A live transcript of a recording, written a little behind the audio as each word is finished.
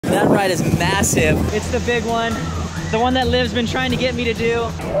That ride is massive. It's the big one. The one that Liv's been trying to get me to do.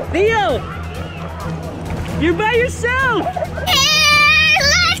 Theo! You're by yourself! Hey,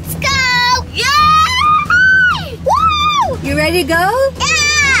 let's go! Yay! Woo! You ready to go?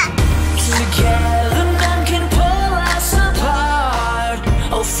 Yeah! Together none can pull us apart.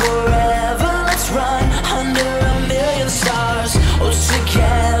 Oh, forever let's run under a million stars. Oh,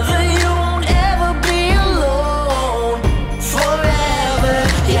 together you won't ever be alone. Forever,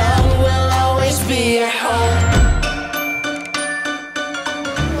 yeah, we'll always be at home.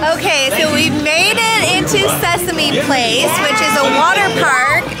 Okay, so we made it into Sesame Place, which is a water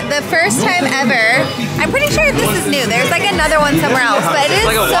park. The first time ever. I'm pretty sure this is new. There's like another one somewhere else, but it is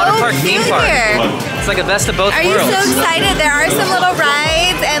like a so water park cute theme park. here. It's like a best of both Are worlds. you so excited? There are some little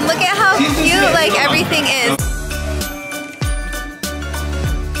rides, and look at how cute like everything is.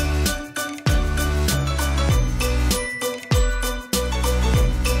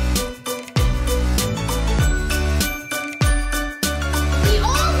 We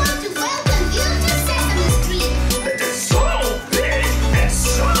all want to welcome you to Sesame Street. It's so big and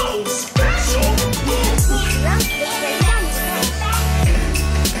so special.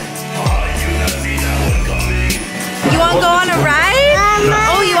 Oh, you not see that one coming. You want to go on a ride?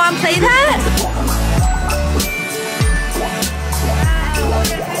 Oh, you want to play that?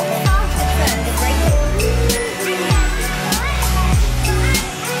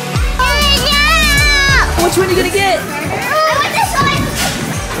 Which one are you gonna get? I want this one.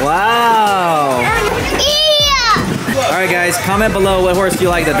 Wow. Yeah. All right, guys, comment below what horse do you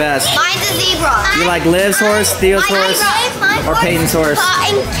like the best. Mine's a zebra. You like Liv's horse, Theo's horse, or Peyton's horse?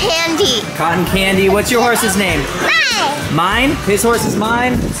 Cotton candy. Cotton Candy. What's your horse's name? Mine. Mine? His horse is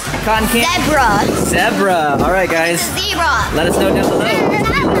mine? Cotton Candy? Zebra. Zebra. All right, guys. Zebra. Let us know down below.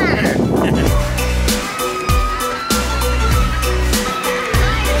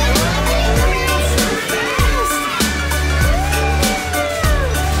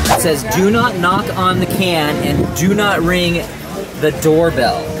 It says, do not knock on the can and do not ring the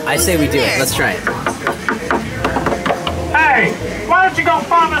doorbell. I say we do it. Let's try it. Hey, why don't you go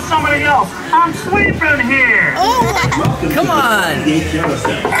find us somebody else? I'm sleeping here. Come on. Hey,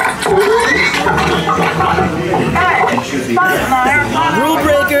 stop, Meyer. Rule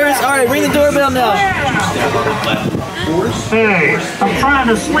breakers. All right, ring the doorbell now. Hey, I'm trying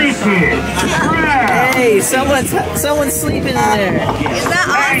to sleep here. Grab. Hey, someone's sleeping in there. Is that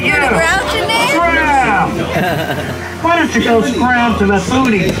Oscar the Grouch in there? Grab. Why don't you go scram to that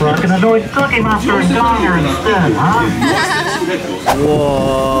foodie truck and annoy Cookie Monster and Gonger instead, huh?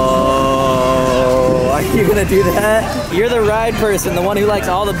 Whoa. Are you gonna do that? You're the ride person, the one who likes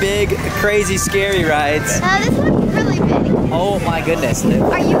all the big, crazy, scary rides. This one's really big. Oh my goodness, Liv.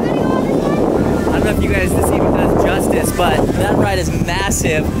 Are you gonna go on this one? I don't know if you guys, this even does justice, but that ride is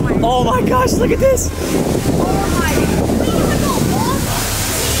massive. Oh my gosh, look at this. Oh my.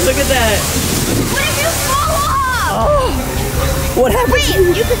 Look at that. What if you fall off? Oh. What happens? Wait,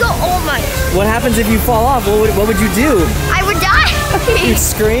 you could go, oh my. What happens if you fall off? What would you do? I would die. You'd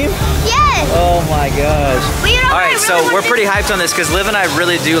scream? Yes. Oh my gosh. Well, you know All what I right, so really we're want pretty hyped on this because Liv and I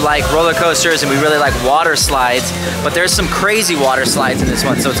really do like roller coasters and we really like water slides, but there's some crazy water slides in this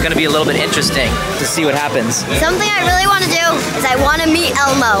one, so it's gonna be a little bit interesting to see what happens. Something I really want to do is I want to meet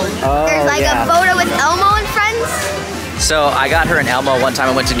Elmo. Oh, There's like yeah. a photo with Elmo and friends. So I got her an Elmo one time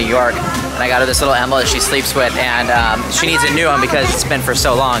I went to New York, and I got her this little Elmo that she sleeps with, and she needs a new one because it's been for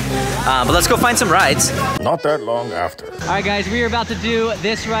so long. But let's go find some rides. Not that long after. All right, guys, we are about to do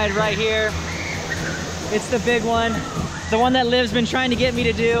this ride right here. It's the big one. The one that Liv's been trying to get me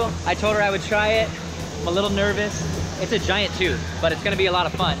to do. I told her I would try it. I'm a little nervous. It's a giant tooth, but it's gonna be a lot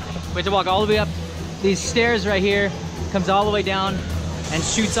of fun. We have to walk all the way up these stairs right here, comes all the way down, and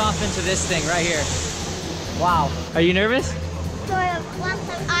shoots off into this thing right here. Wow. Are you nervous? So last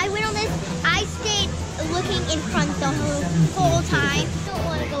time I went on this, I stayed looking in front the whole time. Don't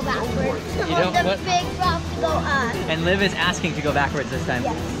want to go backwards. I You want don't- the what? big rock to go up. And Liv is asking to go backwards this time.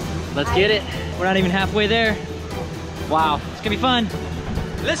 Yes. Let's get it. We're not even halfway there. Wow, it's gonna be fun.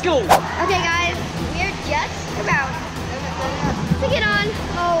 Let's go. Okay, guys, we're just about to get on.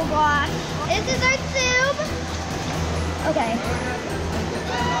 Oh gosh, this is our tube. Okay.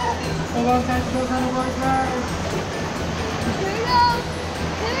 Here we go.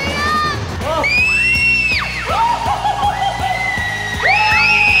 Here we go.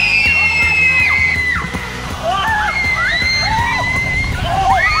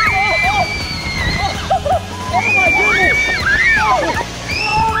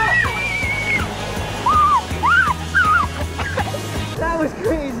 That was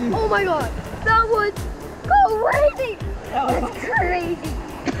crazy. Oh my god, that was crazy. That was crazy.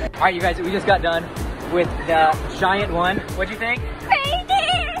 All right, you guys, we just got done with the giant one. What'd you think?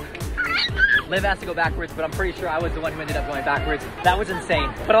 Liv has to go backwards, but I'm pretty sure I was the one who ended up going backwards. That was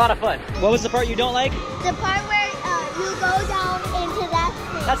insane, but a lot of fun. What was the part you don't like? The part where you go down into that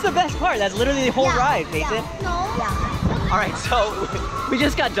thing. That's the best part. That's literally the whole ride, Nathan. All right, so we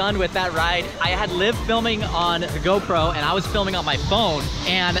just got done with that ride. I had Liv filming on the GoPro and I was filming on my phone.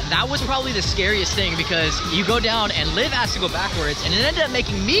 And that was probably the scariest thing because you go down and Liv has to go backwards and it ended up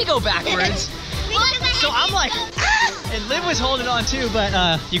making me go backwards. So I'm like, and Liv was holding on too, but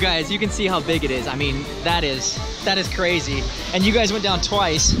you guys, you can see how big it is. I mean, that is crazy. And you guys went down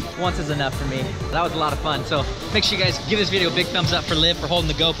twice. Once is enough for me. That was a lot of fun. So make sure you guys give this video a big thumbs up for Liv for holding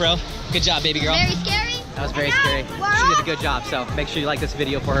the GoPro. Good job, baby girl. Very scary. That was very scary. She did a good job. So make sure you like this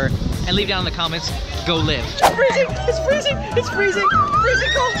video for her and leave down in the comments, go Liv. It's freezing, it's freezing, it's freezing, freezing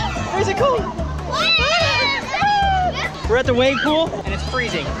cold, freezing cold. We're at the wave pool and it's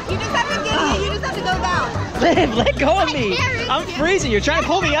freezing. You just have to you just have to go down. Liv, let go of me. I'm freezing. You're trying to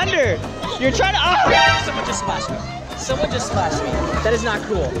pull me under. You're trying to. Oh. Someone just splashed me. Someone just splashed me. That is not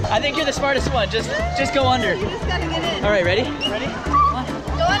cool. I think you're the smartest one. Just go under. You just gotta get in. All right, ready? Ready?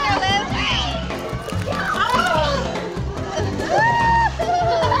 Go under, Liv.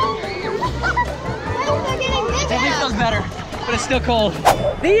 Maybe it feels better, but it's still cold.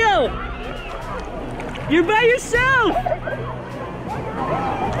 Theo! You're by yourself!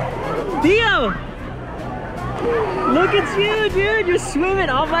 Theo! Look at you, dude! You're swimming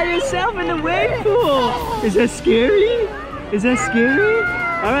all by yourself in the wave pool! Is that scary? Is that scary?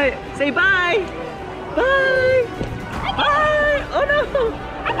 Alright, say bye! Bye! Bye! Oh no!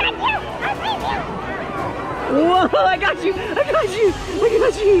 Whoa, I got you! I got you! I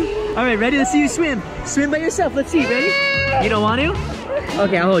got you! Alright, ready? Let's see you swim. Swim by yourself. Let's see. Ready? You don't want to?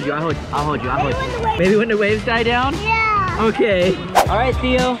 Okay, I'll hold you. I'll hold you. I'll hold you. I'll hold you. Maybe when the waves die down? Yeah. Okay. Alright,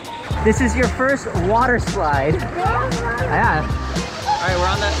 Theo. This is your first water slide. Yeah. Alright, we're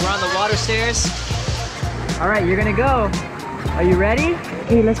on the water stairs. Alright, you're gonna go. Are you ready?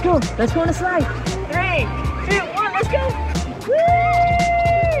 Okay, let's go. Let's go on the slide. 3, 2, 1, let's go! Woo!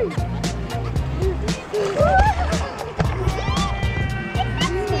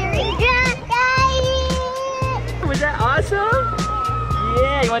 Was that awesome?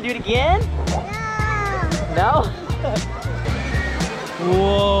 Yeah, you wanna do it again? No?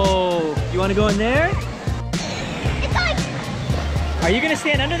 Whoa, you wanna go in there? It's like... Are you gonna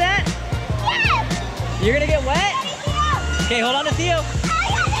stand under that? Yes! You're gonna get wet? Okay, hold on to Theo.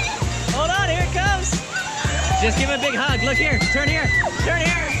 Hold on, here it comes. Just give him a big hug. Look here, turn here, turn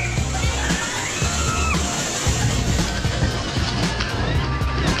here.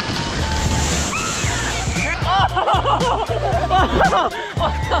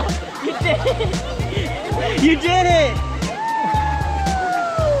 Oh, you did it! You did it!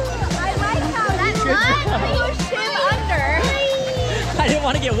 I like how that pushed him under. I didn't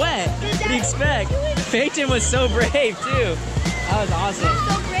want to get wet. What do you expect? Peyton was so brave too. That was awesome.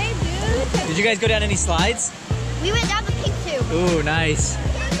 So brave, dude. Did you guys go down any slides? We went down the pink tube. Ooh, nice.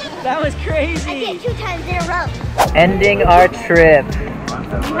 That was I crazy. did 2 times in a row. Ending our trip.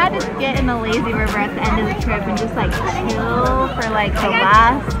 We had to get in the lazy river at the end of the trip and just like chill for like the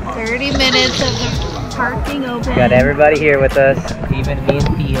last 30 minutes of the park being open. Got everybody here with us, even me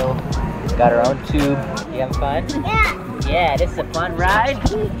and Theo. Got our own tube. You having fun? Yeah. Yeah, this is a fun ride.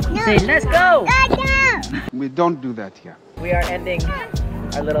 Say, let's go. We don't do that here. We are ending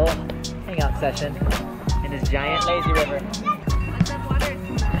our little hangout session in this giant lazy river.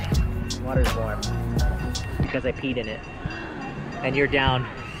 Water's warm because I peed in it. And you're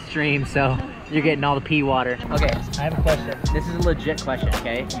downstream, so you're getting all the pee water. Okay, I have a question. This is a legit question,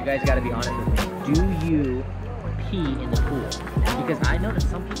 okay? You guys gotta be honest with me. Do you pee in the pool? Because I know that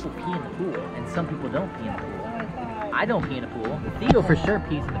some people pee in the pool and some people don't pee in the pool. I don't pee in the pool. Theo for sure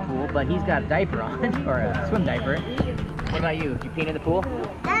pees in the pool, but he's got a diaper on, or a swim diaper. What about you? You pee in the pool?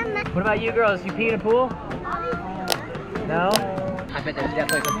 What about you girls? You pee in the pool? No? I bet there's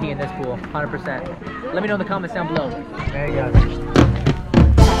definitely some pee in this pool, 100%. Let me know in the comments down below. There you go.